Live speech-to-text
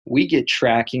we get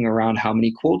tracking around how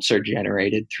many quotes are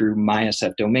generated through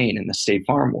MySF domain in the State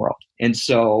Farm world. And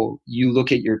so you look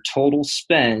at your total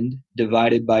spend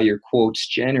divided by your quotes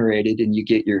generated and you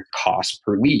get your cost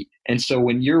per lead. And so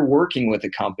when you're working with a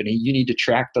company, you need to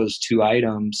track those two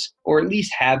items, or at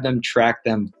least have them track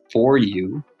them for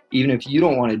you. Even if you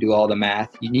don't want to do all the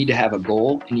math, you need to have a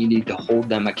goal and you need to hold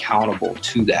them accountable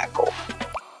to that goal.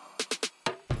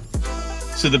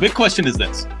 So the big question is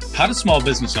this: how do small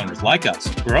business owners like us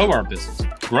grow our business,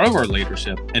 grow our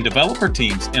leadership, and develop our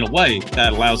teams in a way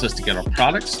that allows us to get our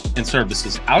products and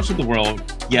services out to the world,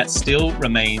 yet still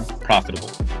remain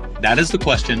profitable? That is the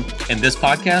question, and this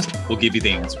podcast will give you the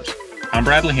answers. I'm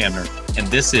Bradley Hamner, and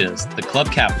this is the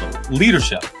Club Capital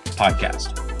Leadership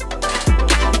Podcast.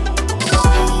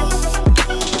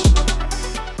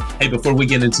 Hey, before we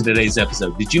get into today's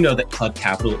episode, did you know that Club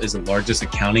Capital is the largest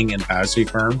accounting and advisory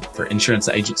firm for insurance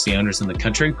agency owners in the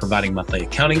country, providing monthly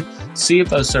accounting,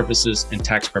 CFO services, and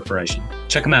tax preparation?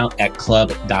 Check them out at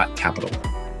club.capital.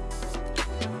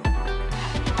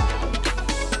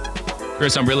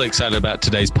 Chris, I'm really excited about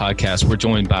today's podcast. We're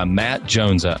joined by Matt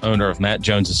Jonza, owner of Matt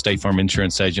Jonza State Farm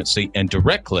Insurance Agency and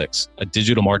DirectClicks, a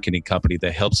digital marketing company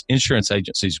that helps insurance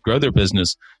agencies grow their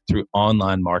business through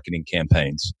online marketing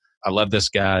campaigns. I love this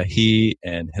guy. He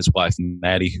and his wife,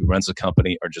 Maddie, who runs the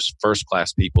company, are just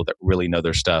first-class people that really know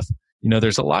their stuff. You know,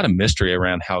 there's a lot of mystery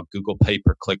around how Google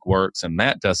pay-per-click works, and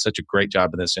Matt does such a great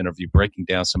job in this interview breaking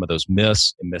down some of those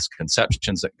myths and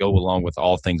misconceptions that go along with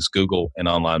all things Google and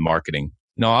online marketing.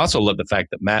 You know, I also love the fact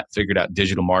that Matt figured out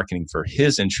digital marketing for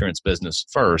his insurance business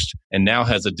first, and now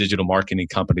has a digital marketing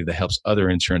company that helps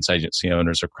other insurance agency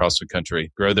owners across the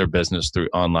country grow their business through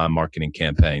online marketing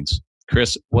campaigns.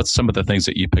 Chris, what's some of the things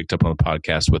that you picked up on the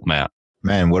podcast with Matt?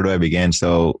 Man, where do I begin?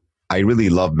 So I really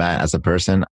love Matt as a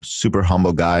person. Super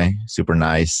humble guy, super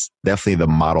nice. Definitely the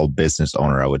model business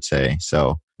owner, I would say.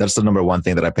 So that's the number one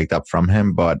thing that I picked up from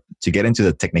him. But to get into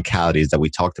the technicalities that we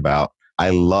talked about,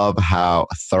 I love how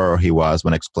thorough he was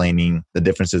when explaining the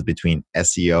differences between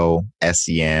SEO,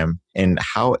 SEM, and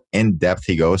how in-depth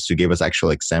he goes to give us actual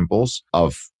examples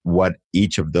of what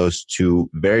each of those two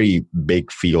very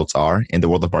big fields are in the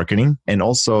world of marketing. And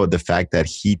also the fact that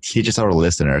he teaches our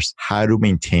listeners how to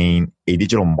maintain a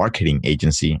digital marketing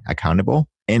agency accountable,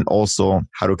 and also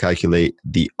how to calculate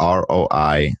the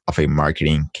ROI of a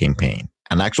marketing campaign.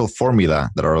 An actual formula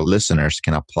that our listeners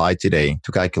can apply today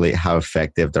to calculate how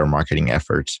effective their marketing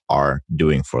efforts are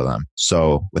doing for them.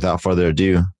 So without further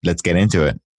ado, let's get into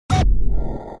it.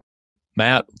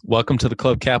 Matt, welcome to the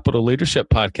Club Capital Leadership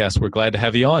Podcast. We're glad to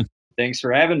have you on. Thanks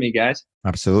for having me, guys.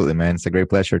 Absolutely, man. It's a great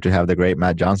pleasure to have the great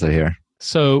Matt Jonza here.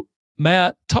 So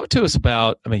Matt, talk to us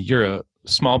about, you're a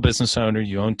small business owner.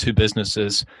 You own two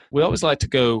businesses. We always like to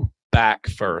go back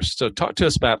first. So talk to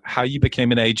us about how you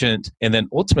became an agent, and then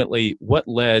ultimately what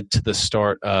led to the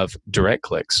start of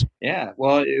DirectClicks. Yeah,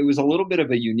 well, it was a little bit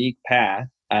of a unique path.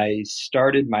 I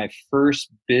started my first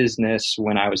business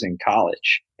when I was in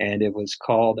college, and it was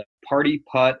called Party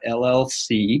Putt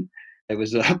LLC. It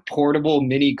was a portable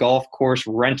mini golf course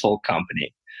rental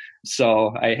company.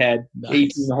 So I had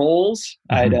 18 holes.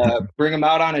 I'd bring them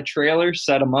out on a trailer,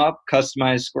 set them up,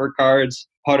 customize scorecards,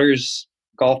 putters,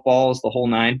 golf balls, the whole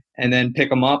nine, and then pick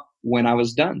them up when I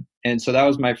was done. And so that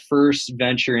was my first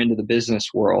venture into the business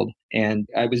world. And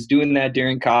I was doing that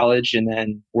during college and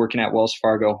then working at Wells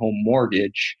Fargo Home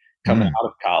Mortgage coming out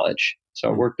of college. So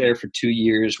I worked there for 2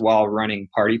 years while running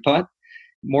Party Putt.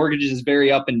 Mortgage is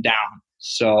very up and down.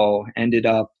 So ended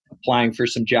up applying for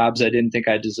some jobs I didn't think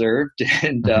I deserved.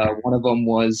 And one of them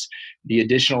was the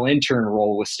additional intern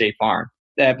role with State Farm.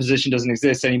 That position doesn't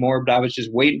exist anymore, but I was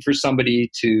just waiting for somebody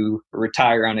to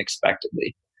retire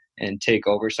unexpectedly and take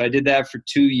over. So I did that for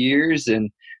 2 years, and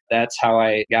that's how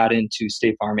I got into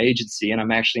State Farm Agency. And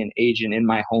I'm actually an agent in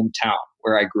my hometown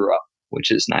where I grew up,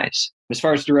 which is nice. As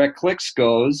far as DirectClicks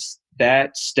goes,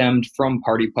 that stemmed from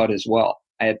Party Putt as well.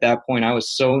 At that point, I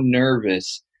was so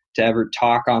nervous to ever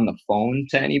talk on the phone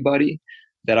to anybody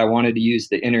that I wanted to use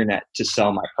the internet to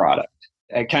sell my product.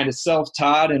 I kind of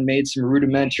self-taught and made some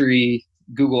rudimentary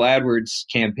Google AdWords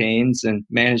campaigns and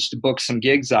managed to book some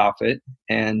gigs off it,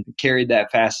 and carried that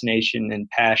fascination and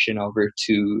passion over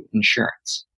to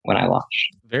insurance when I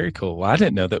launched. Very cool. Well, I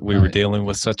didn't know that we were dealing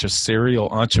with such a serial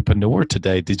entrepreneur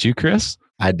today. Did you, Chris?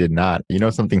 I did not. You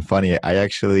know something funny? I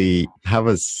actually have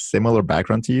a similar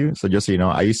background to you. So just so you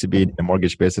know, I used to be in the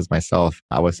mortgage business myself.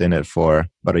 I was in it for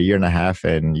about 1.5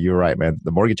 years. And you're right, man.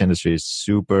 The mortgage industry is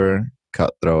super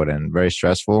cutthroat and very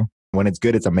stressful. When it's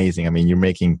good, it's amazing. You're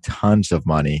making tons of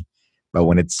money. But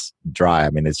when it's dry,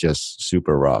 it's just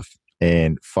super rough.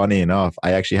 And funny enough,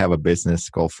 I actually have a business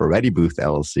called Ferretti Booth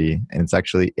LLC, and it's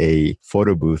actually a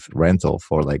photo booth rental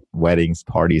for like weddings,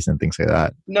 parties, and things like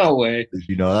that. No way. Did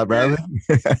you know that, Bradley?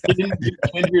 You're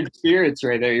kindred spirits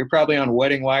right there. You're probably on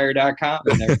weddingwire.com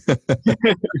and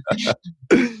everything.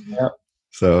 Yep.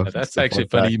 So That's actually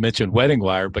funny you mentioned Wedding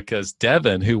Wire, because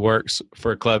Devin, who works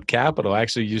for Club Capital,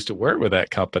 actually used to work with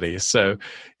that company. So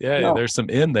yeah, there's some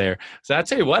in there. So I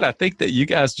tell you what, I think that you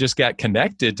guys just got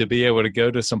connected to be able to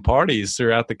go to some parties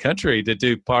throughout the country to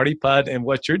do Party Putt and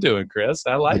what you're doing, Chris.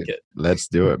 I like it. Let's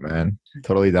do it, man.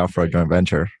 Totally down for a joint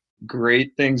venture.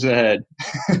 Great things ahead.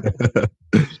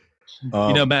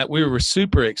 Matt, we were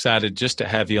super excited just to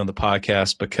have you on the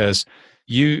podcast because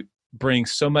you bring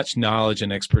so much knowledge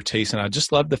and expertise. And I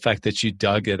just love the fact that you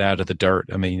dug it out of the dirt.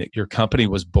 I mean, your company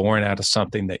was born out of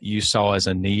something that you saw as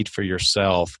a need for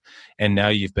yourself. And now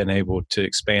you've been able to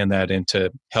expand that into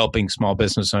helping small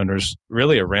business owners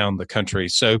really around the country.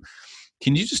 So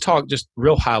can you just talk just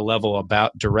real high level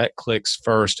about Direct Clicks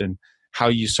first and how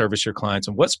you service your clients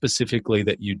and what specifically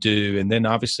that you do? And then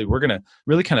obviously we're going to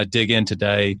really kind of dig in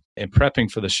today. And prepping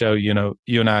for the show, you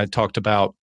and I talked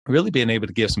about really being able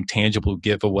to give some tangible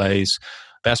giveaways,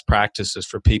 best practices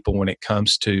for people when it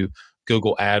comes to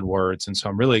Google AdWords. And so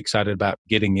I'm really excited about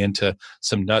getting into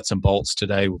some nuts and bolts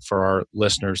today for our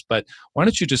listeners. But why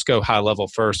don't you just go high level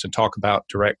first and talk about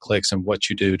Direct Clicks and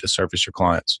what you do to service your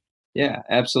clients? Yeah,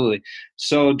 absolutely.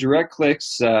 So Direct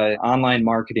Clicks, online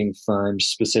marketing firm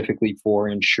specifically for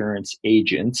insurance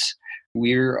agents.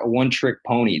 We're a one-trick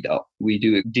pony, though. We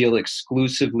deal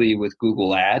exclusively with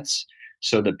Google Ads,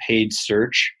 so the paid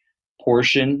search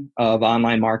portion of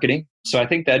online marketing. So I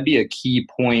think that'd be a key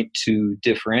point to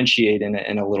differentiate in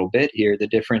a little bit here, the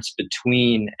difference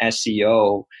between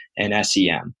SEO and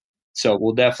SEM. So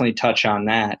we'll definitely touch on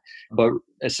that. But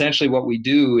essentially what we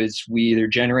do is we either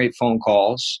generate phone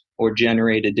calls or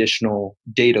generate additional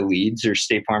data leads or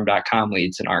statefarm.com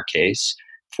leads in our case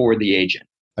for the agent.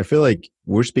 I feel like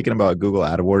we're speaking about Google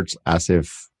AdWords as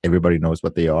if everybody knows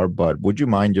what they are, but would you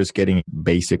mind just getting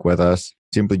basic with us?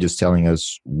 Simply just telling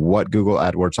us what Google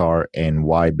AdWords are and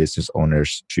why business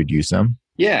owners should use them?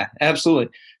 Yeah, absolutely.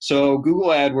 So Google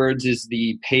AdWords is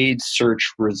the paid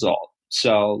search result.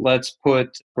 So let's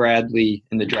put Bradley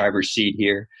in the driver's seat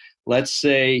here. Let's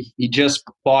say he just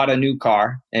bought a new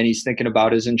car and he's thinking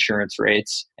about his insurance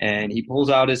rates, and he pulls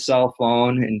out his cell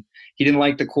phone and he didn't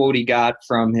like the quote he got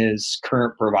from his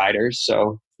current providers.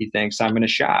 So he thinks, I'm going to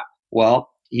shop. Well,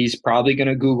 he's probably going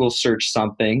to Google search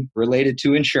something related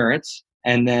to insurance.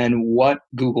 And then what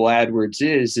Google AdWords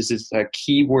is a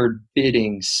keyword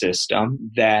bidding system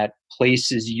that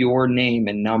places your name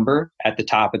and number at the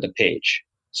top of the page.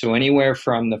 So anywhere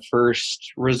from the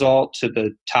first result to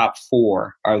the top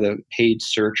 4 are the paid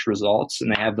search results,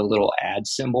 and they have the little ad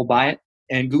symbol by it.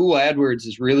 And Google AdWords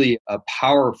is really a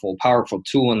powerful, powerful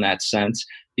tool in that sense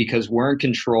because we're in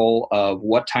control of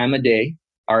what time of day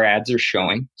our ads are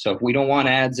showing. So if we don't want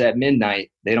ads at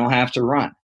midnight, they don't have to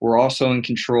run. We're also in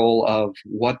control of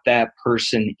what that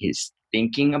person is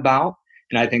thinking about.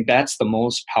 And I think that's the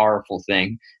most powerful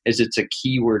thing is it's a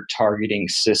keyword targeting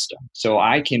system. So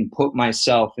I can put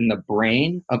myself in the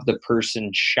brain of the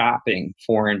person shopping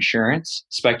for insurance,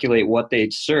 speculate what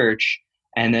they'd search,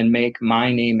 and then make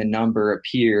my name and number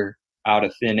appear out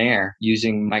of thin air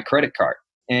using my credit card.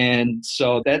 And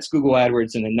so that's Google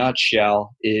AdWords in a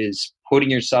nutshell, is putting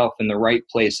yourself in the right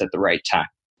place at the right time.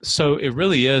 So it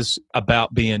really is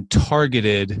about being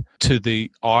targeted to the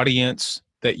audience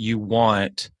that you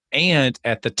want and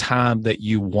at the time that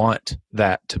you want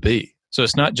that to be. So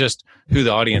it's not just who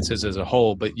the audience is as a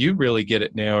whole, but you really get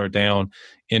it narrowed down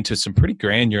into some pretty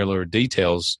granular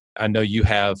details. I know you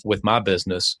have with my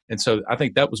business. And so I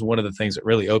think that was one of the things that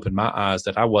really opened my eyes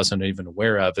that I wasn't even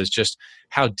aware of, is just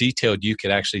how detailed you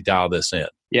could actually dial this in.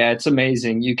 Yeah, it's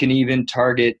amazing. You can even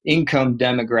target income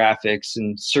demographics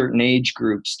and certain age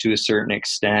groups to a certain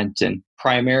extent. And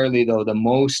primarily, though, the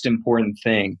most important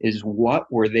thing is what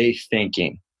were they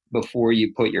thinking before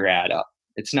you put your ad up?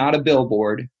 It's not a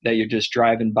billboard that you're just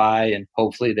driving by and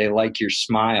hopefully they like your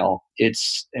smile.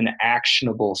 It's an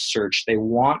actionable search. They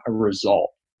want a result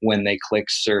when they click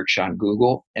search on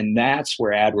Google. And that's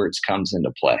where AdWords comes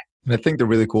into play. And I think the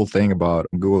really cool thing about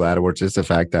Google AdWords is the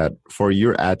fact that for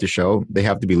your ad to show, they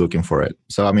have to be looking for it.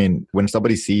 So, I mean, when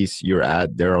somebody sees your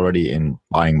ad, they're already in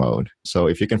buying mode. So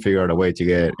if you can figure out a way to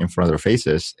get in front of their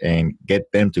faces and get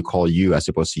them to call you as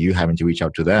opposed to you having to reach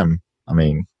out to them, I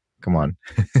mean, Come on.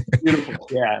 Beautiful.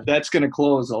 Yeah, that's going to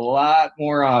close a lot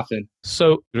more often.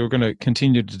 So we're going to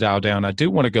continue to dial down. I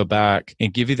do want to go back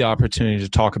and give you the opportunity to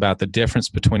talk about the difference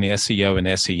between SEO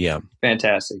and SEM.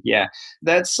 Fantastic. Yeah.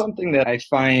 That's something that I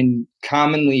find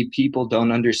commonly people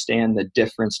don't understand the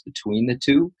difference between the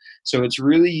two. So it's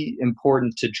really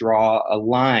important to draw a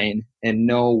line and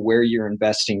know where you're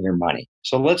investing your money.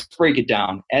 So let's break it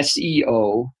down.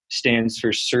 SEO stands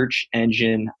for search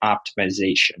engine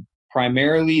optimization.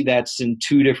 Primarily, that's in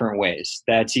two different ways.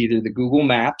 That's either the Google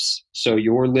Maps, so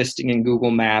you're listing in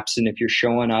Google Maps, and if you're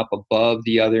showing up above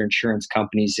the other insurance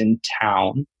companies in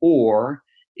town, or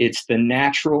it's the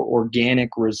natural organic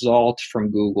result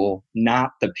from Google,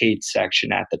 not the paid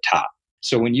section at the top.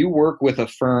 So when you work with a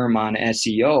firm on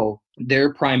SEO,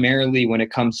 they're primarily, when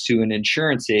it comes to an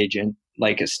insurance agent,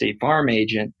 like a State Farm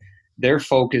agent, they're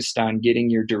focused on getting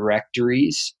your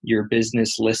directories, your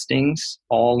business listings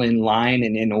all in line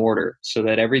and in order so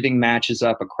that everything matches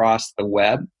up across the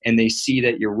web and they see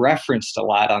that you're referenced a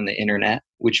lot on the internet,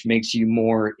 which makes you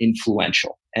more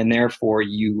influential and therefore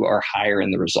you are higher in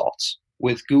the results.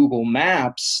 With Google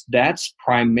Maps, that's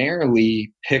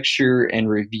primarily picture and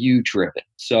review driven.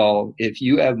 So if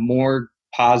you have more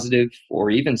positive or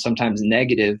even sometimes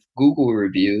negative Google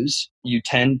reviews, you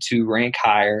tend to rank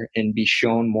higher and be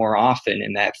shown more often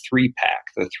in that 3-pack,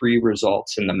 the 3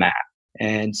 results in the map.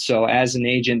 And so as an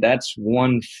agent, that's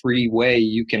one free way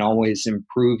you can always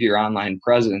improve your online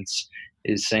presence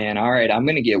is saying, all right, I'm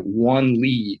going to get 1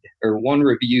 lead or 1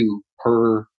 review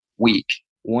per week,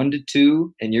 1 to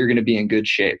 2, and you're going to be in good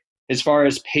shape. As far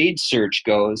as paid search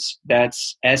goes,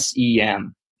 that's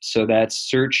SEM. So that's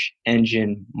search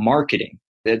engine marketing.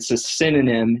 That's a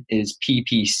synonym is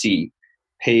PPC,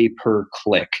 pay per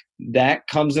click. That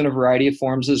comes in a variety of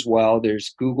forms as well.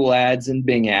 There's Google ads and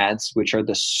Bing ads, which are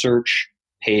the search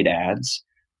paid ads.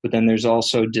 But then there's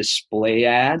also display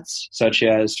ads, such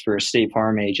as for a State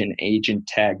Farm agent, agent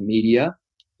tag media,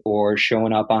 or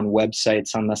showing up on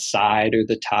websites on the side or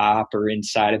the top or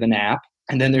inside of an app.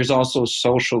 And then there's also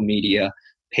social media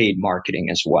paid marketing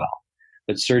as well.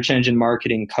 But search engine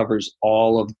marketing covers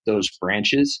all of those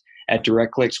branches. At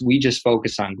DirectClicks, we just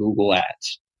focus on Google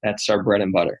ads. That's our bread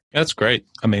and butter. That's great.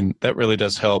 I mean, that really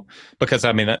does help because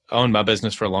I owned my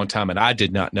business for a long time and I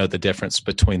did not know the difference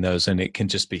between those. And it can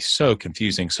just be so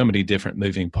confusing, so many different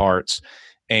moving parts.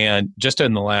 And just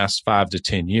in the last 5 to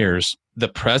 10 years, the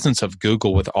presence of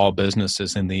Google with all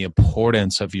businesses and the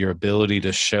importance of your ability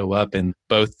to show up in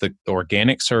both the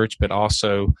organic search, but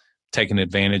also taking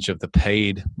advantage of the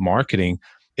paid marketing,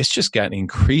 it's just gotten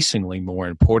increasingly more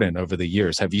important over the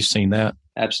years. Have you seen that?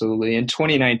 Absolutely. In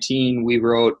 2019, we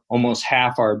wrote almost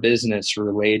half our business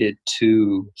related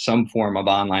to some form of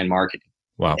online marketing.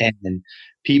 Wow. And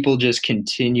people just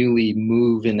continually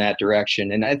move in that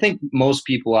direction. And I think most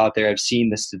people out there have seen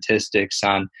the statistics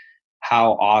on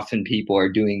how often people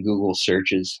are doing Google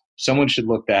searches. Someone should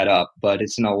look that up, but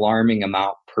it's an alarming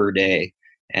amount per day.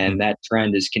 And that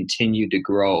trend has continued to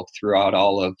grow throughout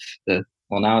all of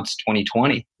now it's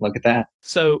 2020. Look at that.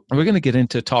 So we're going to get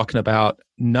into talking about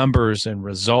numbers and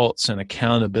results and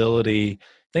accountability,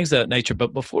 things of that nature.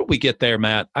 But before we get there,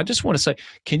 Matt, I just want to say,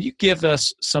 can you give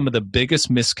us some of the biggest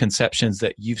misconceptions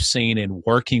that you've seen in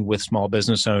working with small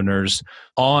business owners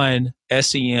on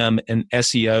SEM and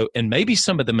SEO, and maybe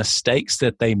some of the mistakes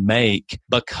that they make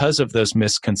because of those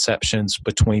misconceptions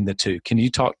between the two? Can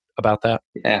you talk about that?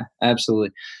 Yeah,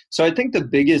 absolutely. So I think the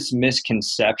biggest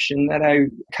misconception that I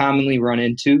commonly run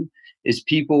into is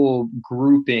people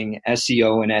grouping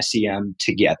SEO and SEM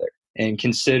together and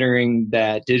considering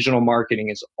that digital marketing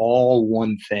is all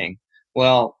one thing.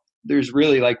 Well, there's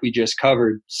really, like we just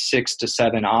covered, 6 to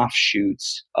 7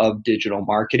 offshoots of digital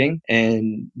marketing,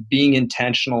 and being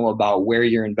intentional about where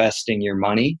you're investing your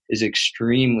money is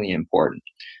extremely important.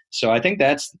 So I think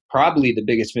that's probably the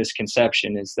biggest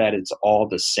misconception, is that it's all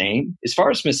the same. As far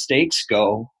as mistakes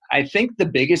go, I think the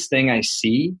biggest thing I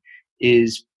see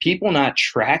is people not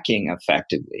tracking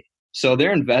effectively. So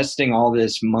they're investing all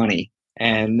this money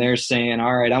and they're saying,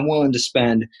 all right, I'm willing to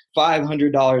spend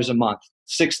 $500 a month,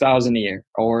 $6,000 a year,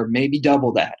 or maybe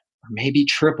double that, or maybe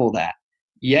triple that.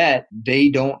 Yet they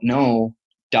don't know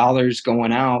dollars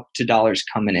going out to dollars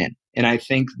coming in. And I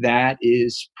think that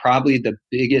is probably the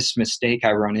biggest mistake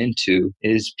I run into,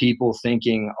 is people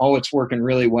thinking, oh, it's working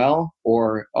really well,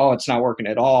 or, oh, it's not working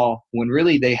at all, when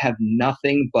really they have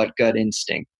nothing but gut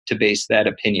instinct to base that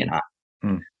opinion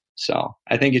on. So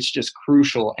I think it's just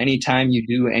crucial anytime you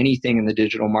do anything in the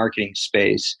digital marketing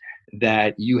space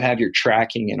that you have your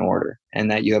tracking in order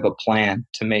and that you have a plan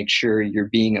to make sure you're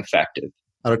being effective.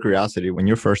 Out of curiosity, when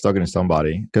you're first talking to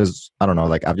somebody, because I don't know,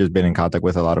 like I've just been in contact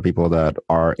with a lot of people that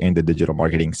are in the digital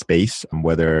marketing space,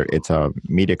 whether it's a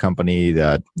media company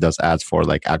that does ads for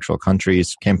like actual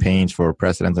countries, campaigns for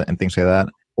presidents and things like that,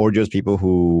 or just people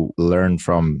who learn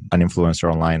from an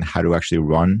influencer online how to actually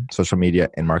run social media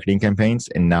and marketing campaigns.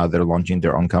 And now they're launching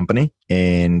their own company.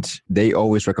 And they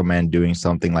always recommend doing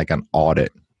something like an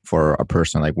audit for a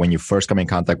person. Like when you first come in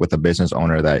contact with a business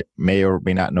owner that may or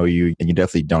may not know you, and you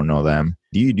definitely don't know them,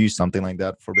 do you do something like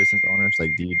that for business owners? Like,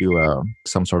 do you do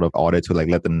some sort of audit to like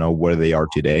let them know where they are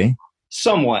today?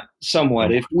 Somewhat.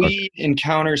 If Okay. we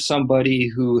encounter somebody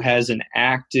who has an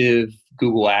active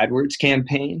Google AdWords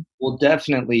campaign, we'll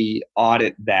definitely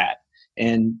audit that.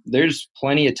 And there's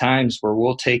plenty of times where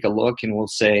we'll take a look and we'll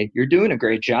say, you're doing a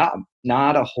great job.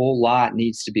 Not a whole lot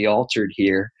needs to be altered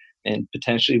here. And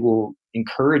potentially we'll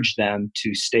encourage them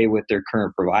to stay with their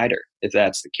current provider if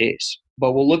that's the case.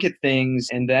 But we'll look at things,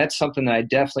 and that's something that I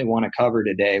definitely want to cover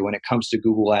today when it comes to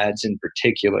Google Ads in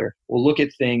particular. We'll look at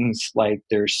things like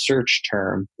their search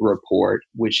term report,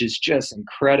 which is just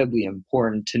incredibly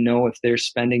important to know if they're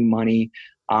spending money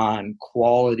on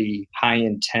quality, high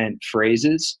intent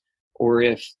phrases, or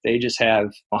if they just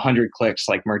have 100 clicks,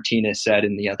 like Martinez said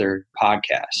in the other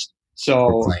podcast. For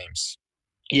So claims.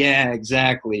 yeah,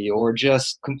 exactly. Or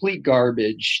just complete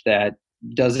garbage that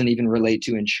doesn't even relate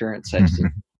to insurance.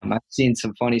 I've seen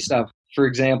some funny stuff. For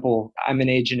example, I'm an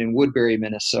agent in Woodbury,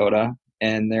 Minnesota,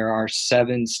 and there are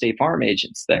 7 State Farm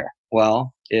agents there.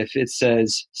 Well, if it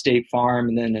says State Farm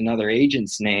and then another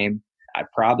agent's name, I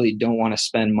probably don't want to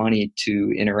spend money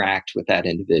to interact with that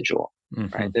individual,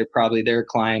 right? They're probably their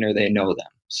client or they know them.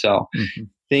 So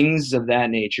things of that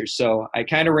nature. So I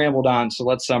kind of rambled on. So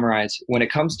let's summarize. When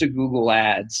it comes to Google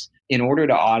Ads, in order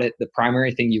to audit, the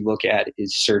primary thing you look at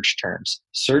is search terms.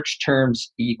 Search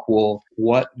terms equal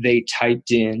what they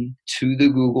typed in to the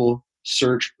Google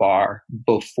search bar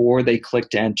before they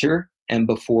clicked enter and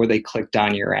before they clicked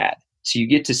on your ad. So you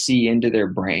get to see into their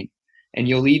brain. And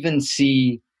you'll even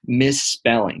see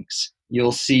misspellings.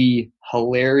 You'll see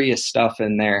hilarious stuff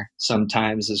in there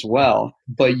sometimes as well.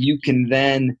 But you can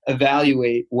then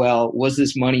evaluate, well, was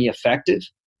this money effective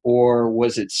or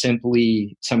was it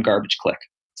simply some garbage click?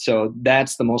 So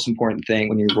that's the most important thing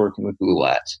when you're working with Google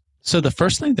Ads. So the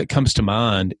first thing that comes to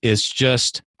mind is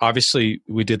just, obviously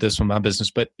we did this with my business,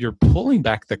 but you're pulling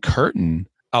back the curtain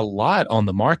a lot on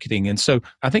the marketing. And so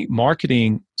I think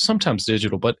marketing, sometimes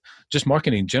digital, but just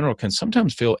marketing in general can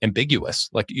sometimes feel ambiguous.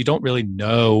 Like you don't really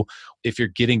know if you're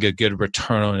getting a good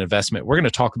return on investment. We're going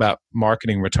to talk about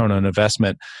marketing return on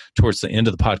investment towards the end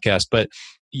of the podcast, but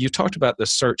you talked about the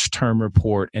search term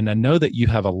report, and I know that you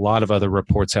have a lot of other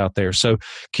reports out there. So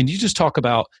can you just talk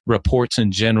about reports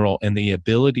in general and the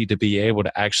ability to be able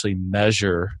to actually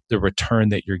measure the return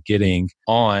that you're getting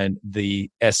on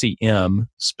the SEM,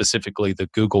 specifically the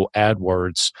Google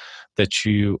AdWords that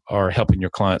you are helping your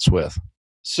clients with?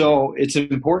 So it's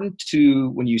important to,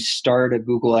 when you start a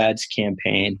Google Ads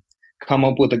campaign, come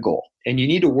up with a goal. And you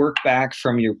need to work back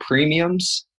from your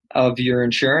premiums of your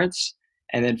insurance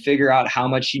and then figure out how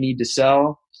much you need to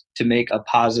sell to make a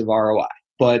positive ROI.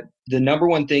 But the number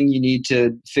one thing you need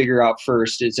to figure out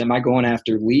first is, am I going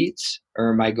after leads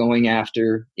or am I going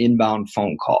after inbound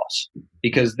phone calls?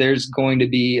 Because there's going to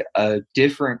be a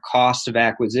different cost of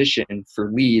acquisition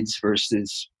for leads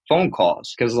versus phone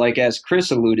calls. Because like as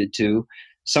Chris alluded to,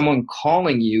 someone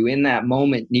calling you in that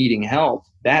moment needing help,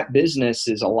 that business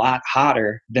is a lot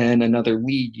hotter than another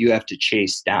lead you have to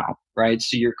chase down, right?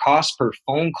 So your cost per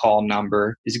phone call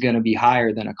number is going to be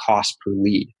higher than a cost per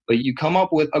lead. But you come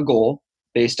up with a goal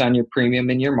based on your premium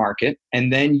in your market,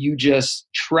 and then you just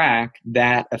track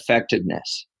that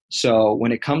effectiveness. So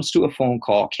when it comes to a phone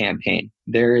call campaign,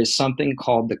 there is something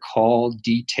called the call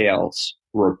details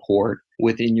report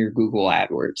within your Google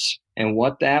AdWords. And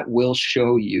what that will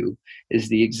show you is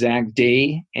the exact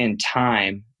day and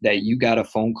time that you got a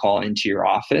phone call into your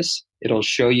office. It'll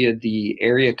show you the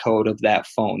area code of that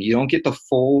phone. You don't get the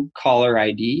full caller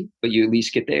ID, but you at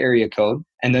least get the area code.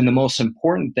 And then the most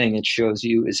important thing it shows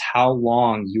you is how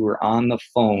long you were on the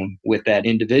phone with that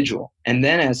individual. And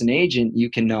then as an agent, you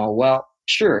can know, well,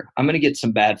 sure, I'm going to get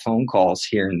some bad phone calls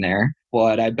here and there,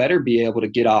 but I better be able to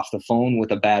get off the phone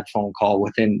with a bad phone call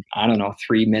within,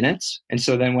 3 minutes. And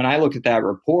so then when I look at that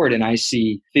report and I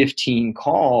see 15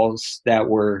 calls that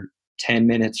were 10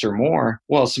 minutes or more,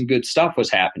 well, some good stuff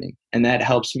was happening. And that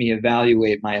helps me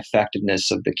evaluate my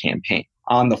effectiveness of the campaign.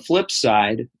 On the flip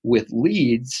side, with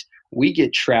leads, we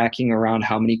get tracking around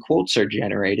how many quotes are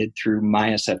generated through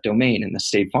MySF domain in the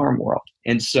State Farm world.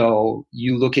 And so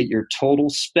you look at your total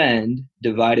spend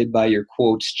divided by your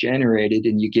quotes generated,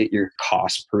 and you get your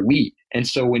cost per lead. And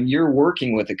so when you're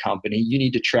working with a company, you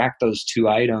need to track those two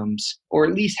items, or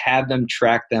at least have them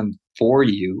track them for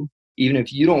you. Even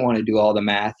if you don't want to do all the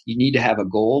math, you need to have a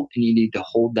goal and you need to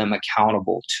hold them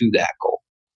accountable to that goal.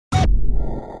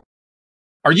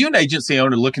 Are you an agency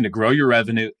owner looking to grow your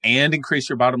revenue and increase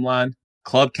your bottom line?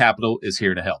 Club Capital is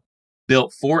here to help.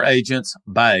 Built for agents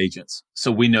by agents,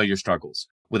 so we know your struggles.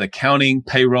 With accounting,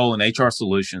 payroll, and HR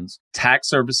solutions, tax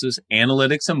services,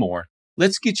 analytics, and more,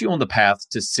 let's get you on the path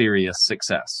to serious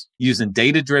success. Using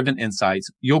data-driven insights,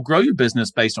 you'll grow your business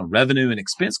based on revenue and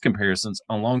expense comparisons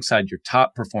alongside your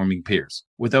top-performing peers.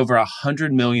 With over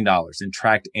 $100 million in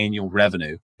tracked annual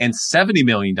revenue and $70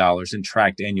 million in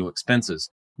tracked annual expenses,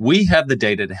 we have the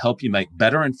data to help you make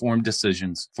better informed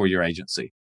decisions for your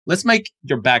agency. Let's make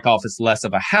your back office less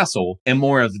of a hassle and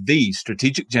more of the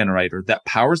strategic generator that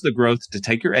powers the growth to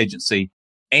take your agency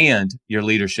and your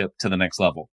leadership to the next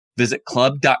level. Visit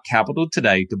club.capital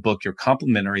today to book your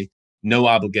complimentary, no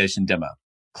obligation demo.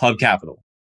 Club Capital,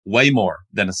 way more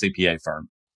than a CPA firm.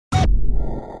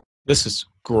 This is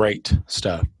great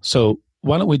stuff. So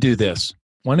why don't we do this?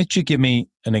 Why don't you give me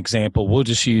an example? We'll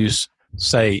just use,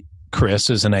 say, Chris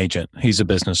is an agent. He's a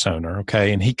business owner,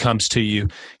 okay? And he comes to you.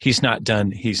 He's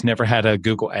never had a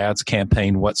Google Ads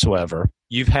campaign whatsoever.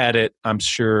 You've had it, I'm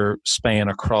sure, span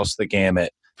across the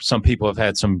gamut. Some people have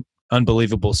had some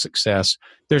unbelievable success.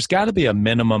 There's got to be a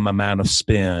minimum amount of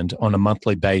spend on a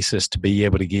monthly basis to be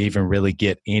able to even really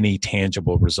get any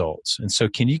tangible results. And so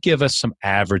can you give us some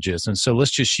averages? And so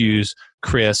let's just use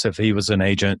Chris, if he was an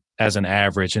agent, as an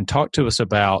average, and talk to us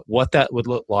about what that would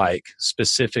look like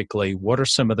specifically. What are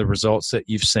some of the results that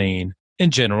you've seen in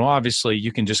general? Obviously,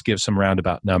 you can just give some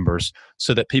roundabout numbers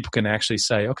so that people can actually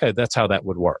say, okay, that's how that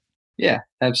would work. Yeah,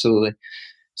 absolutely.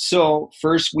 So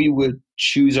first we would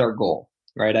choose our goal.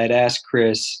 Right, I'd ask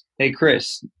Chris, hey,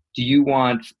 Chris, do you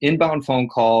want inbound phone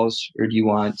calls or do you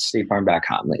want State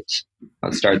Farm.com leads?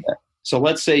 Let's start there. So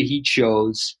let's say he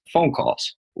chose phone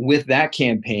calls. With that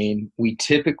campaign, we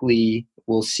typically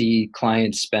will see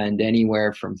clients spend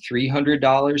anywhere from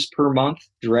 $300 per month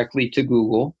directly to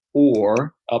Google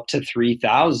or up to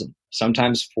 $3,000,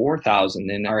 sometimes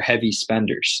 $4,000 in our heavy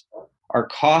spenders. Our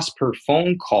cost per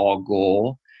phone call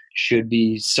goal should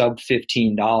be sub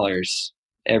 $15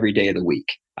 every day of the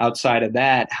week. Outside of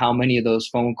that, how many of those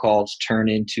phone calls turn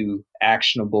into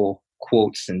actionable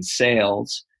quotes and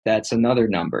sales? That's another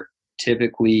number,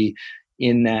 typically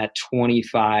in that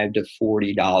 $25 to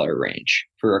 $40 range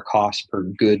for a cost per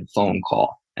good phone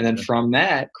call. And then from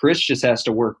that, Chris just has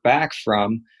to work back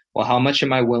from, well, how much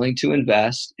am I willing to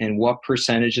invest and what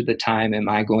percentage of the time am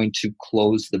I going to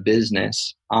close the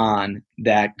business on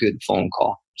that good phone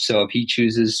call? So if he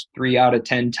chooses 3 out of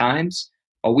 10 times,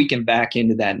 well, we can back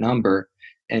into that number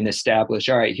and establish,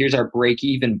 all right, here's our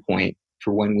break-even point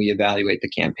for when we evaluate the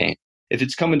campaign. If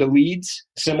it's coming to leads,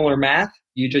 similar math,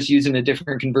 you're just using a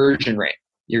different conversion rate.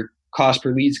 Your cost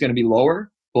per lead is going to be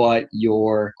lower, but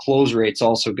your close rate's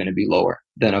also going to be lower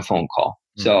than a phone call.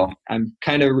 Mm-hmm. So I'm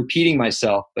kind of repeating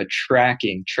myself, but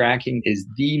tracking is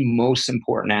the most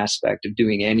important aspect of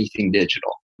doing anything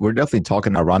digital. We're definitely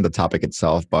talking around the topic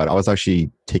itself, but I was actually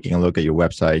taking a look at your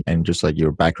website and just like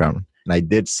your background. And I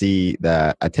did see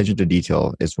that attention to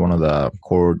detail is one of the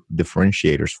core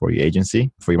differentiators for your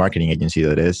agency, for your marketing agency,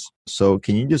 that is. So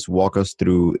can you just walk us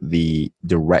through the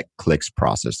direct clicks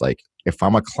process? Like if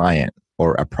I'm a client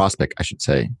or a prospect, I should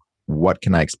say, what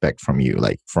can I expect from you?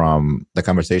 Like from the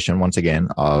conversation, once again,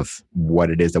 of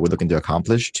what it is that we're looking to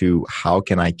accomplish to how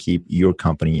can I keep your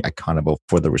company accountable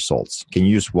for the results? Can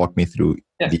you just walk me through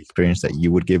the experience that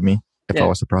you would give me if I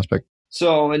was a prospect?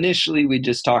 So initially, we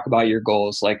just talk about your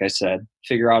goals. Like I said,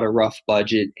 figure out a rough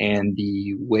budget and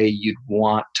the way you'd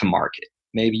want to market.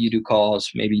 Maybe you do calls,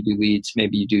 maybe you do leads,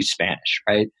 maybe you do Spanish,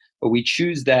 right? But we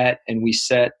choose that and we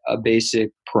set a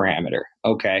basic parameter.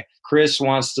 Okay, Chris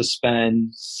wants to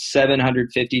spend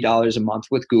 $750 a month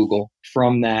with Google.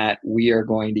 From that, we are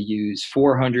going to use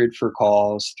 $400 for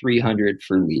calls, $300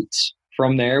 for leads.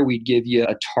 From there, we give you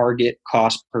a target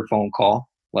cost per phone call.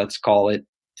 Let's call it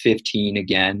 15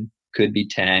 again. Could be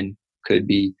 10, could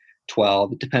be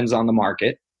 12. It depends on the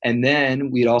market. And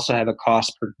then we'd also have a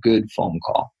cost per good phone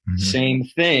call. Mm-hmm. Same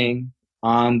thing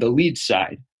on the lead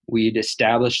side. We'd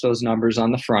establish those numbers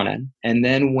on the front end. And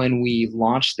then when we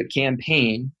launch the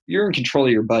campaign, you're in control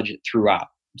of your budget throughout.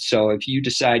 So if you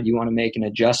decide you want to make an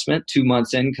adjustment 2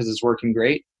 months in because it's working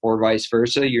great, or vice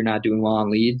versa, you're not doing well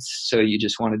on leads, so you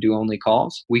just want to do only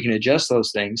calls, we can adjust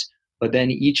those things. But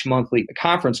then each monthly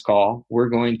conference call, we're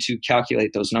going to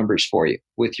calculate those numbers for you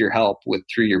with your help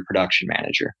through your production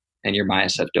manager and your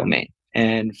MySF domain.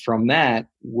 And from that,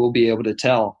 we'll be able to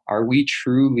tell, are we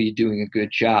truly doing a good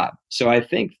job? So I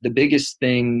think the biggest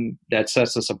thing that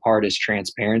sets us apart is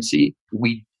transparency.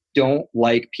 We don't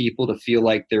like people to feel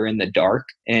like they're in the dark.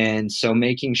 And so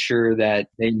making sure that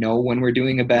they know when we're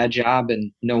doing a bad job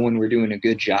and know when we're doing a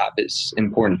good job is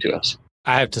important to us.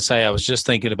 I have to say, I was just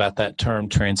thinking about that term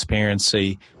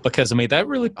transparency, because I mean, that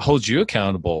really holds you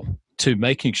accountable to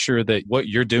making sure that what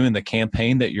you're doing, the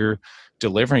campaign that you're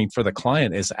delivering for the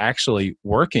client, is actually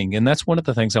working. And that's one of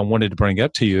the things I wanted to bring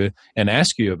up to you and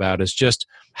ask you about, is just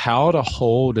how to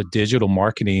hold a digital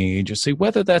marketing agency,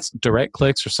 whether that's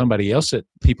DirectClicks or somebody else that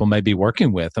people may be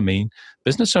working with. I mean,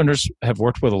 business owners have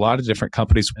worked with a lot of different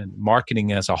companies in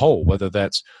marketing as a whole, whether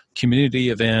that's community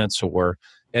events or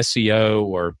SEO,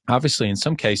 or obviously in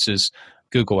some cases,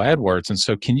 Google AdWords. And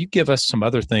so can you give us some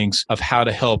other things of how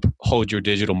to help hold your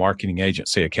digital marketing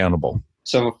agency accountable?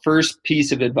 So first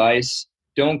piece of advice,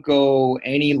 don't go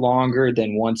any longer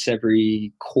than once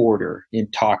every quarter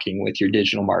in talking with your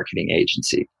digital marketing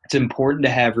agency. It's important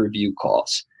to have review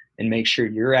calls and make sure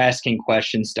you're asking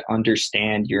questions to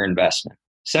understand your investment.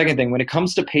 Second thing, when it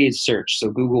comes to paid search,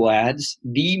 so Google Ads,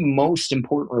 the most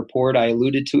important report, I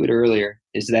alluded to it earlier,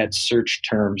 is that search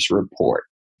terms report.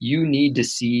 You need to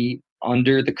see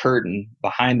under the curtain,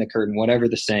 behind the curtain, whatever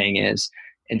the saying is,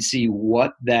 and see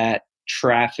what that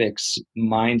traffic's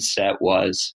mindset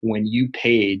was when you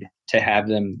paid to have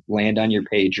them land on your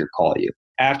page or call you.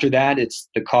 After that, it's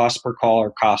the cost per call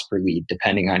or cost per lead,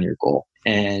 depending on your goal.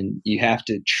 And you have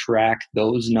to track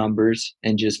those numbers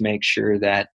and just make sure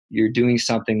that you're doing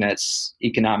something that's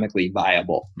economically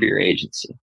viable for your agency.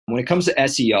 When it comes to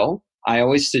SEO, I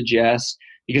always suggest,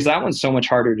 because that one's so much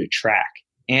harder to track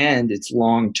and it's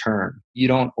long term. You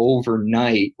don't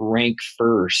overnight rank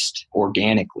first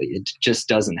organically. It just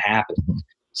doesn't happen.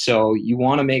 So you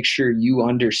want to make sure you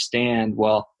understand,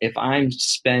 well, if I'm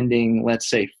spending, let's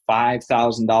say,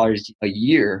 $5,000 a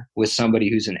year with somebody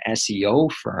who's an SEO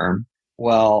firm,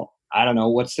 well, I don't know,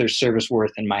 what's their service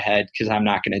worth in my head, because I'm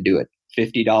not going to do it.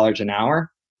 $50 an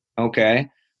hour? Okay.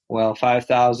 Well,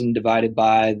 5,000 divided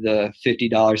by the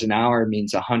 $50 an hour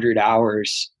means 100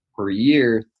 hours per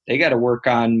year. They got to work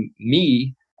on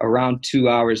me around 2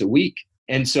 hours a week.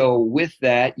 And so with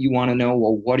that, you want to know,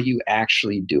 well, what are you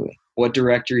actually doing? What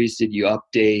directories did you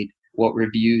update? What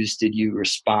reviews did you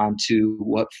respond to?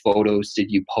 What photos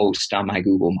did you post on my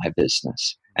Google My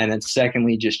Business? And then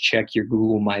secondly, just check your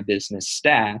Google My Business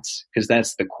stats, because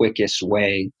that's the quickest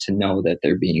way to know that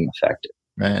they're being effective.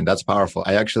 Man, that's powerful.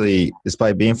 I actually,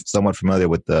 despite being somewhat familiar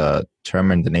with the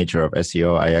term and the nature of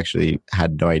SEO, I actually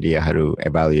had no idea how to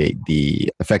evaluate the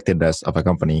effectiveness of a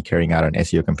company carrying out an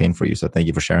SEO campaign for you. So thank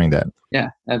you for sharing that. Yeah,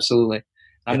 absolutely.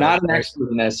 I'm not an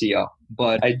expert in SEO,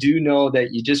 but I do know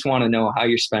that you just want to know how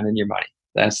you're spending your money.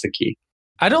 That's the key.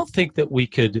 I don't think that we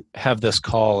could have this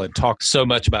call and talk so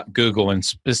much about Google, and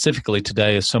specifically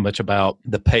today is so much about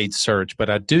the paid search. But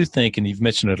I do think, and you've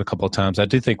mentioned it a couple of times, I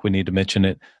do think we need to mention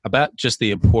it about just the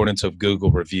importance of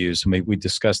Google reviews. I mean, we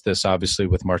discussed this obviously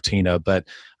with Martina, but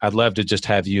I'd love to just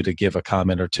have you to give a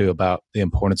comment or two about the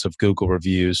importance of Google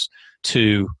reviews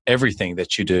to everything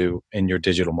that you do in your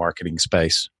digital marketing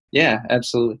space. Yeah,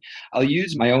 absolutely. I'll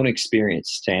use my own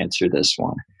experience to answer this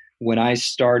one. When I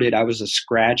started, I was a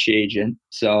scratch agent,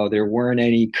 so there weren't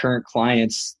any current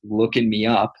clients looking me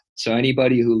up. So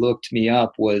anybody who looked me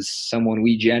up was someone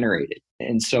we generated.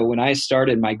 And so when I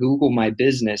started my Google My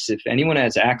Business, if anyone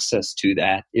has access to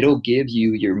that, it'll give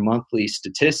you your monthly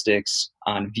statistics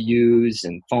on views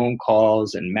and phone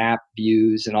calls and map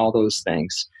views and all those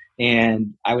things.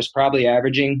 And I was probably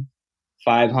averaging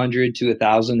 500 to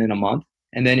 1,000 in a month.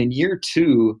 And then in year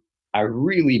 2, I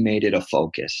really made it a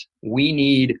focus. We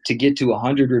need to get to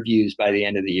 100 reviews by the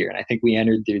end of the year. And I think we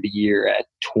entered through the year at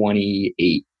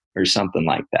 28 or something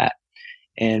like that.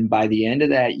 And by the end of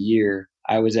that year,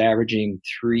 I was averaging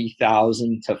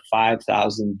 3,000 to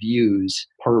 5,000 views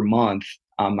per month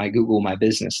on my Google My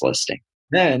Business listing.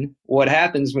 Then what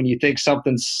happens when you think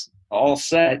something's all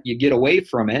set, you get away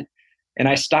from it, and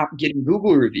I stopped getting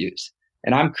Google reviews.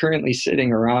 And I'm currently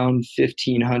sitting around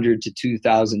 1,500 to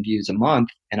 2,000 views a month,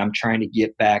 and I'm trying to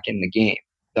get back in the game.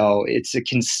 So it's a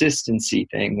consistency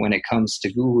thing when it comes to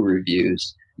Google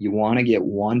reviews. You want to get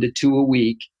 1 to 2 a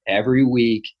week, every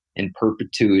week, in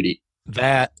perpetuity.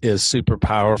 That is super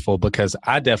powerful, because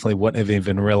I definitely wouldn't have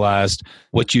even realized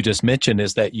what you just mentioned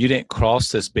is that you didn't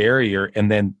cross this barrier and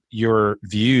then your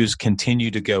views continue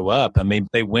to go up. I mean,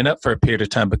 they went up for a period of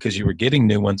time because you were getting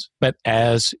new ones, but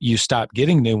as you stopped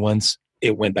getting new ones,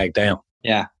 it went back down.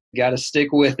 Yeah, Got to stick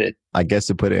with it. I guess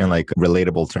to put it in like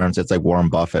relatable terms, it's like Warren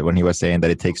Buffett when he was saying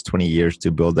that it takes 20 years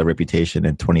to build a reputation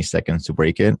and 20 seconds to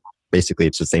break it. Basically,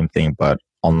 it's the same thing, but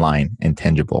online and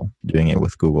tangible, doing it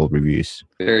with Google reviews.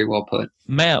 Very well put.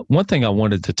 Matt, one thing I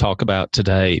wanted to talk about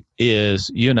today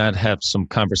is you and I have some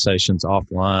conversations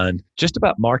offline just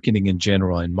about marketing in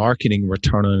general and marketing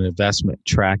return on investment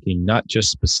tracking, not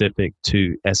just specific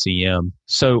to SEM.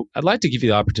 So I'd like to give you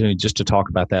the opportunity just to talk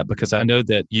about that because I know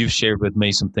that you've shared with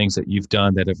me some things that you've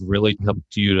done that have really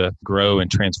helped you to grow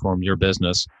and transform your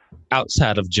business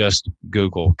outside of just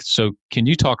Google. So can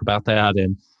you talk about that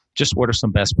and just what are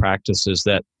some best practices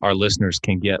that our listeners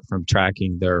can get from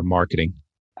tracking their marketing?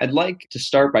 I'd like to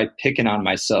start by picking on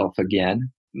myself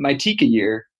again. My Tika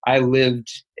year, I lived,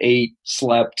 ate,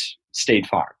 slept, State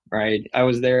Farm, right? I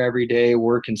was there every day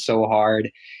working so hard.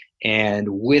 And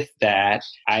with that,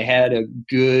 I had a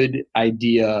good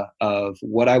idea of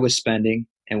what I was spending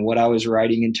and what I was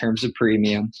writing in terms of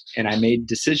premium. And I made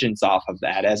decisions off of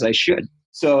that as I should.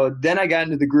 So then I got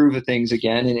into the groove of things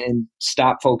again and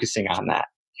stopped focusing on that.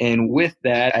 And with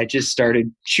that, I just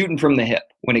started shooting from the hip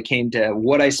when it came to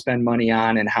what I spend money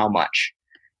on and how much.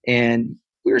 And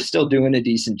we were still doing a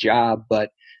decent job,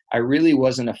 but I really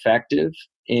wasn't effective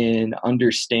in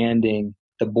understanding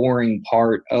the boring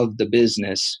part of the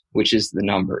business, which is the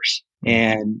numbers.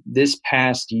 And this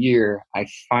past year, I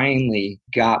finally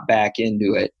got back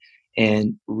into it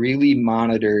and really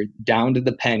monitored down to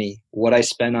the penny what I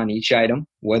spend on each item,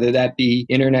 whether that be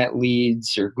internet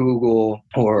leads or Google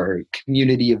or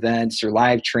community events or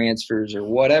live transfers or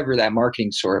whatever that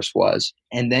marketing source was,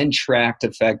 and then tracked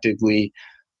effectively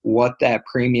what that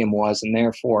premium was and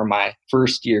therefore my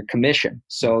first year commission.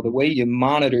 So the way you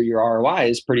monitor your ROI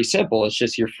is pretty simple. It's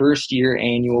just your first year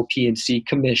annual P&C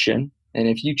commission. And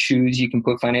if you choose, you can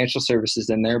put financial services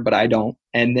in there, but I don't.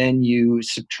 And then you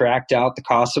subtract out the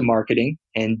cost of marketing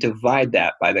and divide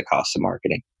that by the cost of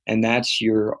marketing. And that's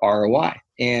your ROI.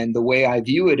 And the way I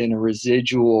view it in a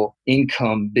residual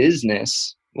income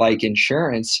business like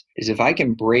insurance is if I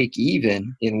can break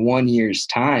even in 1 year's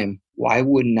time, why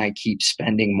wouldn't I keep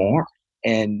spending more?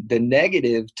 And the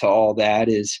negative to all that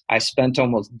is I spent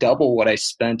almost double what I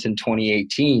spent in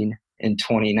 2018 in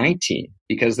 2019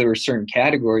 because there were certain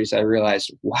categories I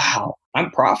realized, wow,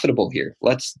 I'm profitable here.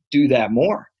 Let's do that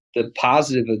more. The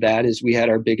positive of that is we had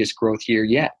our biggest growth year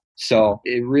yet. So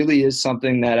it really is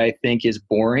something that I think is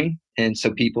boring. And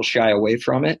so people shy away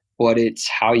from it, but it's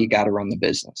how you got to run the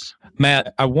business.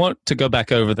 Matt, I want to go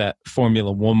back over that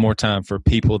formula one more time for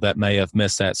people that may have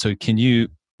missed that. So can you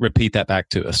repeat that back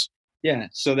to us? Yeah.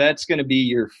 So that's going to be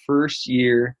your first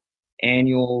year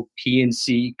annual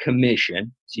P&C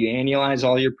commission. So you annualize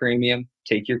all your premium,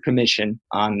 take your commission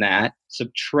on that,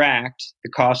 subtract the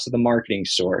cost of the marketing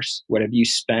source, what have you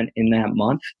spent in that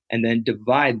month, and then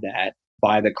divide that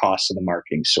by the cost of the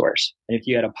marketing source. And if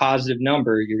you had a positive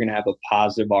number, you're going to have a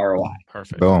positive ROI.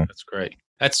 Perfect. Boom. That's great.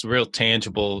 That's real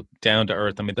tangible, down to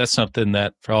earth. I mean, that's something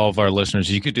that for all of our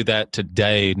listeners, you could do that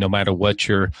today, no matter what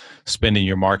you're spending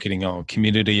your marketing on.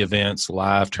 Community events,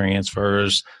 live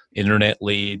transfers, internet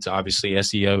leads, obviously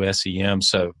SEO, SEM.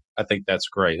 So I think that's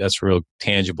great. That's real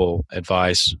tangible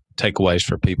advice, takeaways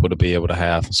for people to be able to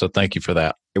have. So thank you for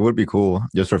that. It would be cool,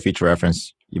 just for future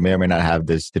reference. You may or may not have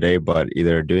this today, but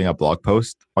either doing a blog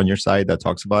post on your site that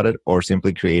talks about it or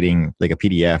simply creating like a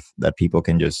PDF that people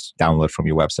can just download from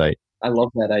your website. I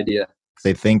love that idea.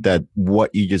 They think that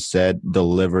what you just said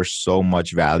delivers so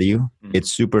much value. Mm-hmm.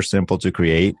 It's super simple to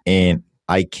create. And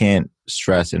I can't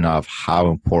stress enough how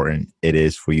important it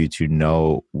is for you to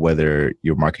know whether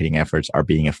your marketing efforts are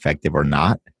being effective or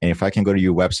not. And if I can go to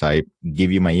your website,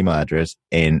 give you my email address,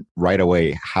 and right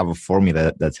away have a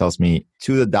formula that tells me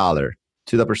to the dollar,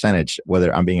 to the percentage,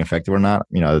 whether I'm being effective or not,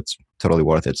 it's totally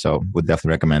worth it. So would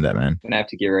definitely recommend that, man. I'm going to have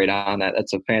to get right on that.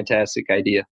 That's a fantastic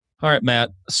idea. All right, Matt.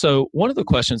 So one of the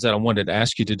questions that I wanted to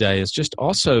ask you today is just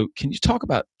also, can you talk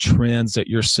about trends that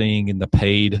you're seeing in the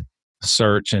paid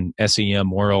search and SEM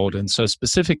world? And so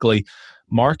specifically,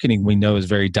 marketing we know is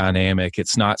very dynamic.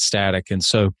 It's not static. And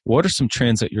so what are some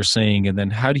trends that you're seeing? And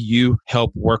then how do you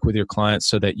help work with your clients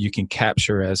so that you can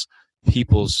capture as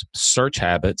people's search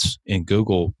habits in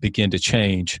Google begin to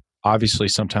change? Obviously,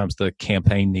 sometimes the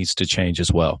campaign needs to change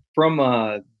as well. From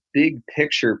a big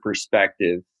picture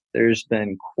perspective, there's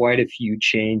been quite a few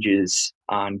changes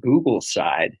on Google's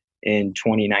side in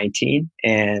 2019,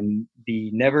 and the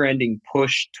never-ending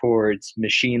push towards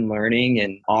machine learning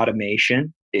and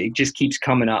automation, it just keeps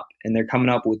coming up, and they're coming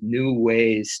up with new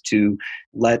ways to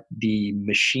let the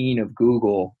machine of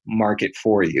Google market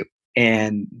for you.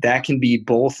 And that can be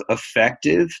both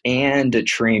effective and a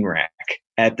train wreck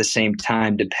at the same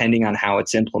time, depending on how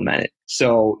it's implemented.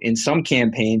 So in some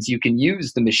campaigns, you can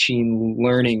use the machine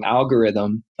learning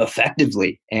algorithm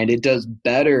effectively, and it does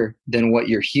better than what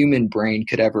your human brain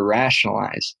could ever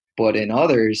rationalize. But in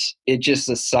others, it just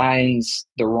assigns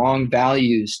the wrong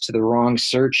values to the wrong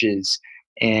searches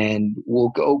and will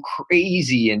go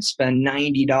crazy and spend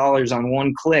 $90 on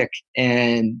one click,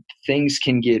 and things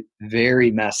can get very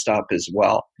messed up as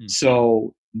well.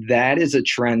 So that is a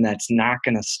trend that's not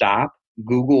going to stop.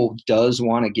 Google does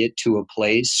want to get to a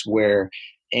place where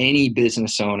any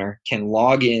business owner can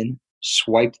log in,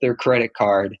 swipe their credit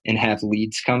card, and have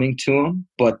leads coming to them,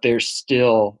 but they're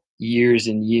still years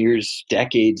and years,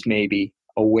 decades maybe,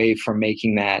 away from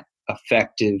making that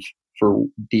effective for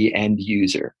the end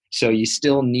user. So you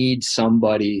still need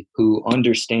somebody who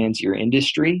understands your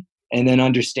industry and then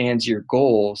understands your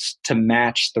goals to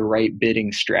match the right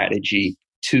bidding strategy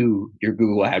to your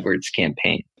Google AdWords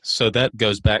campaign. So that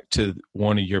goes back to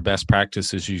one of your best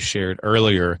practices you shared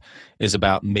earlier, is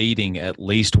about meeting at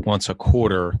least once a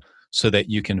quarter so that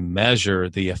you can measure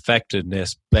the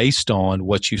effectiveness based on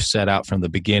what you set out from the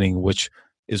beginning, which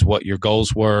is what your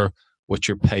goals were, what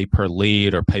your pay per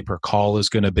lead or pay per call is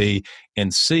going to be,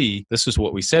 and see, this is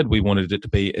what we said we wanted it to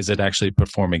be. Is it actually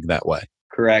performing that way?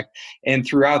 Correct. And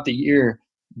throughout the year,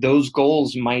 those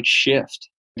goals might shift.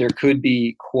 There could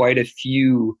be quite a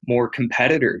few more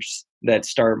competitors that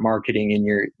start marketing in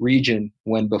your region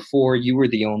when before you were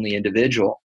the only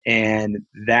individual. And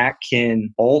that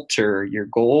can alter your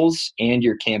goals and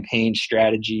your campaign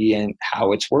strategy and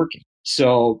how it's working.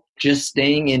 So just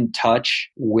staying in touch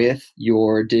with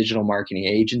your digital marketing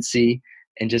agency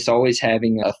and just always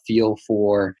having a feel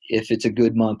for if it's a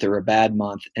good month or a bad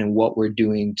month and what we're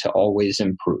doing to always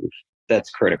improve.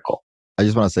 That's critical. I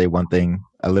just want to say one thing,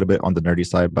 a little bit on the nerdy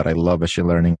side, but I love machine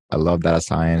learning. I love data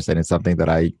science. And it's something that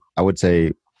I would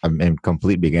say I'm a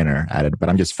complete beginner at it, but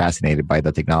I'm just fascinated by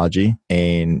the technology.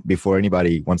 And before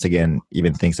anybody, once again,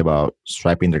 even thinks about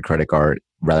swiping their credit card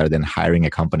rather than hiring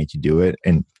a company to do it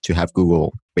and to have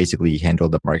Google basically handle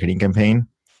the marketing campaign,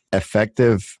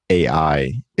 effective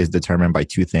AI is determined by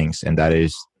two things, and that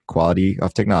is quality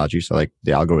of technology. So like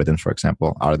the algorithms, for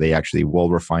example, are they actually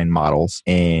well-refined models,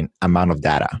 and amount of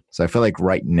data. So I feel like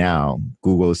right now,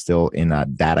 Google is still in a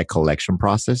data collection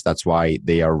process. That's why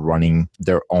they are running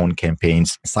their own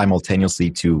campaigns simultaneously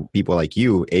to people like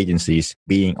you, agencies,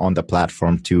 being on the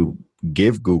platform to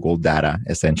give Google data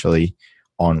essentially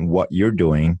on what you're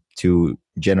doing to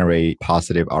generate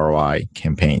positive ROI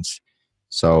campaigns.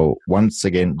 So once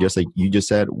again, just like you just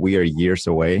said, we are years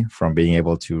away from being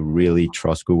able to really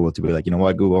trust Google to be like, you know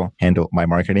what, Google, handle my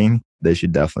marketing. They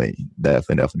should definitely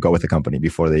go with the company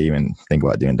before they even think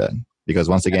about doing that. Because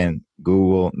once again,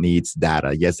 Google needs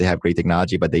data. Yes, they have great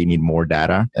technology, but they need more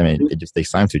data. I mean, it just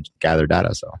takes time to gather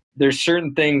data. So there's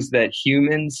certain things that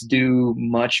humans do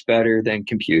much better than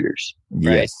computers.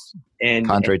 Right? Yes, and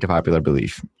contrary to popular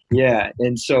belief. Yeah.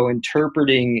 And so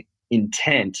interpreting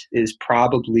intent is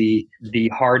probably the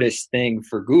hardest thing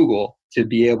for Google to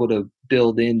be able to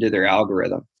build into their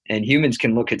algorithm. And humans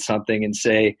can look at something and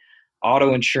say,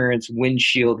 auto insurance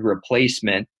windshield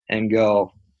replacement, and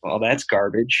go, well, that's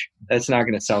garbage. That's not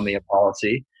going to sell me a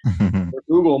policy. Or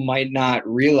Google might not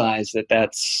realize that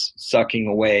that's sucking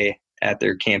away at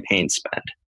their campaign spend.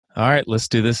 All right, let's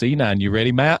do this E9. You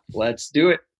ready, Matt? Let's do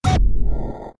it.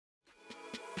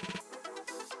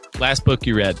 Last book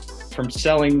you read? From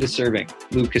Selling to Serving,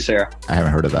 Lou Casera. I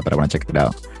haven't heard of that, but I want to check it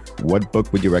out. What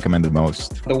book would you recommend the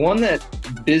most? The one that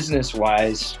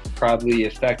business-wise probably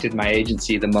affected my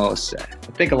agency the most.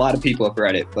 I think a lot of people have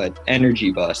read it, but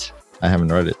Energy Bus. I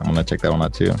haven't read it. I'm going to check that one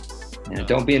out too. Yeah,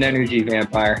 don't be an energy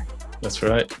vampire. That's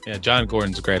right. Yeah, John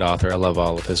Gordon's a great author. I love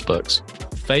all of his books.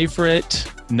 Favorite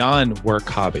non-work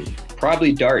hobby?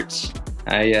 Probably darts.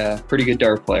 Pretty good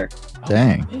dart player.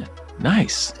 Dang. Oh, yeah.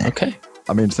 Nice. Okay.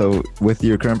 I mean, so with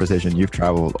your current position, you've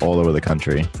traveled all over the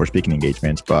country for speaking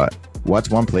engagements, but what's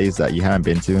one place that you haven't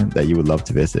been to that you would love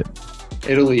to visit?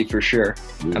 Italy, for sure.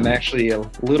 I'm actually a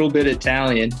little bit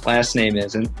Italian. Last name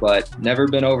isn't, but never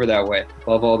been over that way.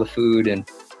 Love all the food, and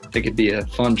I think it'd be a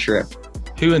fun trip.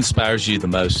 Who inspires you the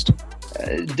most?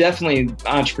 Definitely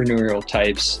entrepreneurial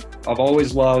types. I've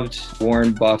always loved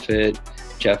Warren Buffett,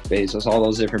 Jeff Bezos, all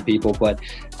those different people. But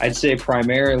I'd say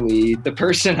primarily the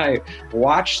person I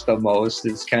watch the most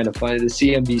is kind of funny. The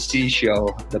CNBC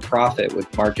show, The Prophet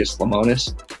with Marcus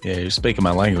Lemonis. Yeah, you're speaking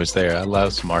my language there. I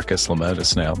love Marcus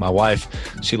Lemonis now. My wife,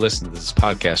 she listens to this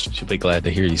podcast. She'll be glad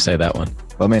to hear you say that one.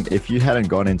 Well, man, if you hadn't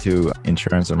gone into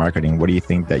insurance or marketing, what do you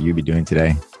think that you'd be doing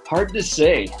today? Hard to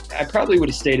say. I probably would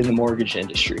have stayed in the mortgage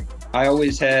industry. I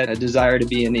always had a desire to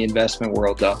be in the investment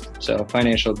world, though. So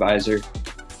financial advisor.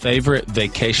 Favorite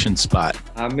vacation spot?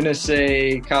 I'm going to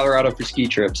say Colorado for ski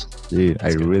trips. Dude, I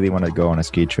really want to go on a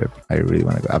ski trip. I really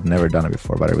want to go. I've never done it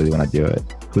before, but I really want to do it.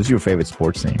 Who's your favorite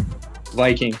sports team?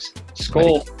 Vikings.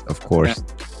 Skol. Of course.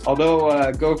 Yeah.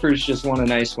 Although Gophers just won a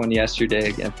nice one yesterday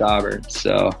against Auburn.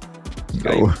 So,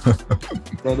 Go.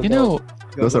 You know,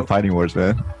 those are fighting words,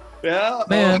 man. Yeah.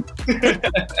 Man.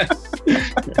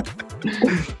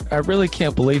 I really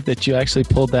can't believe that you actually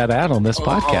pulled that out on this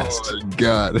podcast. Oh, my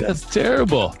God. That's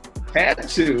terrible. Had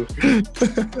to.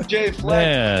 Jay Fleck,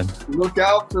 Man. look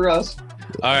out for us.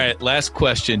 All right, last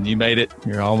question. You made it.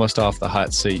 You're almost off the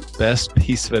hot seat. Best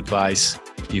piece of advice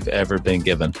you've ever been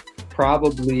given?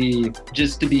 Probably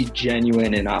just to be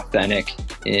genuine and authentic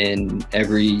in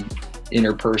every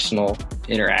interpersonal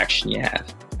interaction you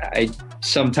have. I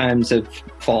sometimes have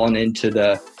fallen into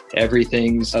the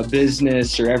everything's a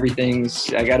business or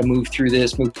everything's I got to move through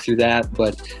this, move through that.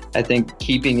 But I think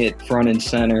keeping it front and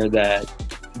center that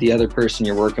the other person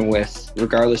you're working with,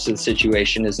 regardless of the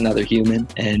situation, is another human,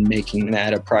 and making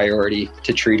that a priority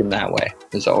to treat them that way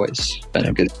has always been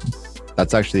a good thing.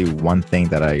 That's actually one thing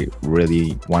that I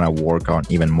really want to work on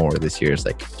even more this year, is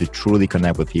like to truly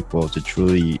connect with people, to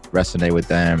truly resonate with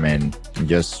them, and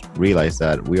just realize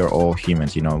that we are all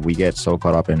humans. You know, we get so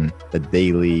caught up in the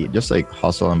daily, just like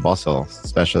hustle and bustle,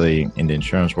 especially in the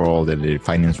insurance world and the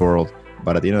finance world.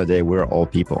 But at the end of the day, we're all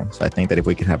people. So I think that if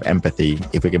we can have empathy,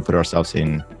 if we can put ourselves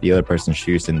in the other person's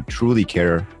shoes and truly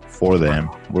care for them,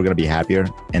 we're going to be happier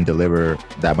and deliver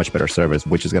that much better service,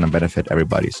 which is going to benefit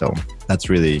everybody. So that's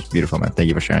really beautiful, man. Thank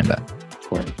you for sharing that.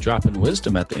 Dropping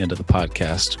wisdom at the end of the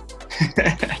podcast.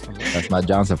 That's my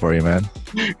Jonza for you, man.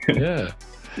 Yeah.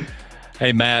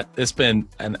 Hey, Matt, it's been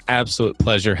an absolute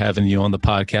pleasure having you on the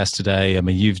podcast today. I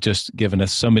mean, you've just given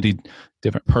us so many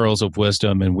different pearls of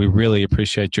wisdom, and we really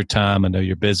appreciate your time. I know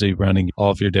you're busy running all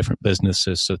of your different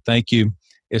businesses, so thank you.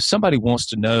 If somebody wants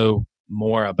to know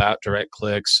more about Direct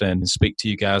Clicks and speak to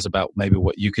you guys about maybe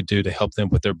what you could do to help them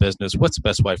with their business, what's the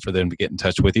best way for them to get in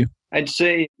touch with you? I'd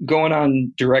say going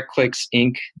on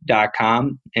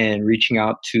directclicksinc.com and reaching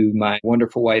out to my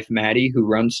wonderful wife, Maddie, who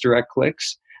runs Direct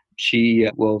Clicks. She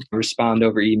will respond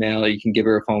over email. You can give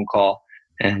her a phone call,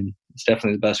 and it's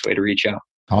definitely the best way to reach out.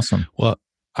 Awesome. Well,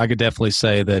 I could definitely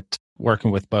say that working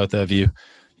with both of you,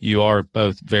 you are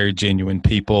both very genuine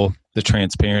people. The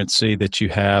transparency that you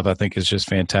have, I think, is just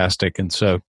fantastic. And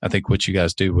so I think what you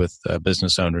guys do with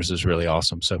business owners is really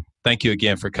awesome. So thank you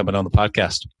again for coming on the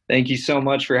podcast. Thank you so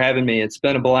much for having me. It's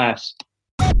been a blast.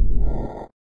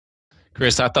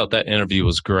 Chris, I thought that interview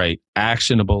was great.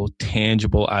 Actionable,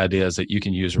 tangible ideas that you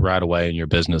can use right away in your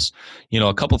business. You know,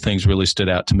 a couple of things really stood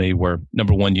out to me were,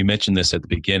 number one, you mentioned this at the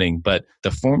beginning, but the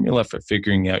formula for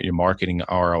figuring out your marketing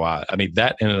ROI, I mean,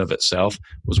 that in and of itself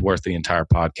was worth the entire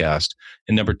podcast.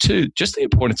 And number two, just the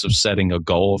importance of setting a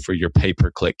goal for your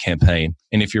pay-per-click campaign.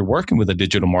 And if you're working with a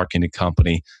digital marketing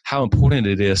company, how important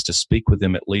it is to speak with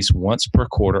them at least once per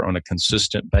quarter on a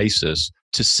consistent basis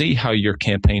to see how your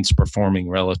campaign's performing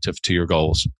relative to your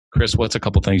goals. Chris, what's a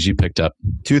couple things you picked up?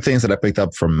 Two things that I picked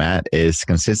up from Matt is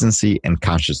consistency and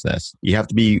consciousness. You have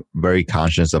to be very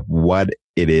conscious of what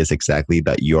it is exactly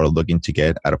that you're looking to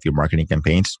get out of your marketing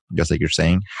campaigns. Just like you're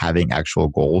saying, having actual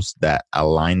goals that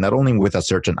align not only with a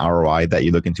certain ROI that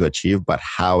you're looking to achieve, but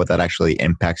how that actually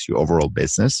impacts your overall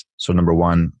business. So number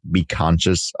one, be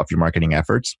conscious of your marketing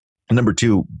efforts. And number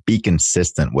two, be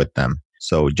consistent with them.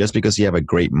 So just because you have a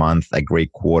great month, a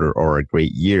great quarter, or a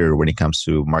great year when it comes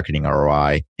to marketing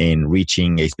ROI and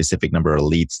reaching a specific number of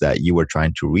leads that you were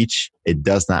trying to reach, it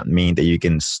does not mean that you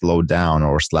can slow down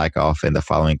or slack off in the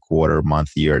following quarter,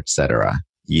 month, year, etc.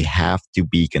 You have to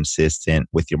be consistent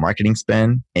with your marketing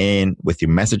spend and with your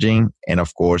messaging, and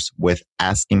of course, with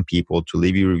asking people to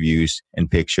leave you reviews and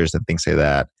pictures and things like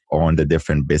that on the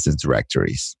different business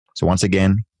directories. So once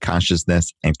again,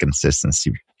 consciousness and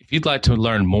consistency. If you'd like to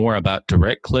learn more about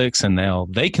Direct Clicks and how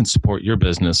they can support your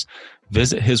business,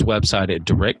 visit his website at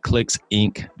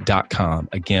directclicksinc.com.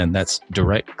 Again, that's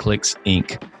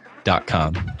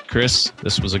directclicksinc.com. Chris,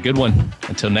 this was a good one.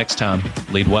 Until next time,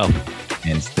 lead well.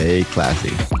 And stay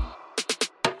classy.